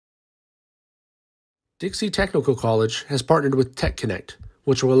Dixie Technical College has partnered with TechConnect,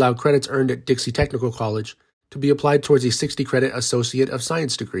 which will allow credits earned at Dixie Technical College to be applied towards a 60-credit Associate of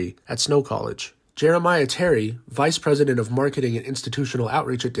Science degree at Snow College. Jeremiah Terry, Vice President of Marketing and Institutional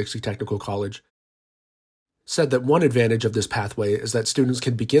Outreach at Dixie Technical College, said that one advantage of this pathway is that students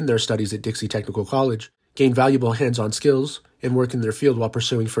can begin their studies at Dixie Technical College, gain valuable hands-on skills, and work in their field while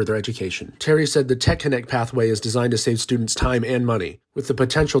pursuing further education. Terry said the TechConnect pathway is designed to save students time and money, with the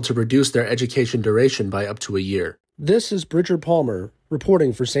potential to reduce their education duration by up to a year. This is Bridger Palmer,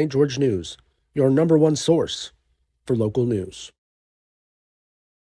 reporting for St. George News, your #1 source for local news.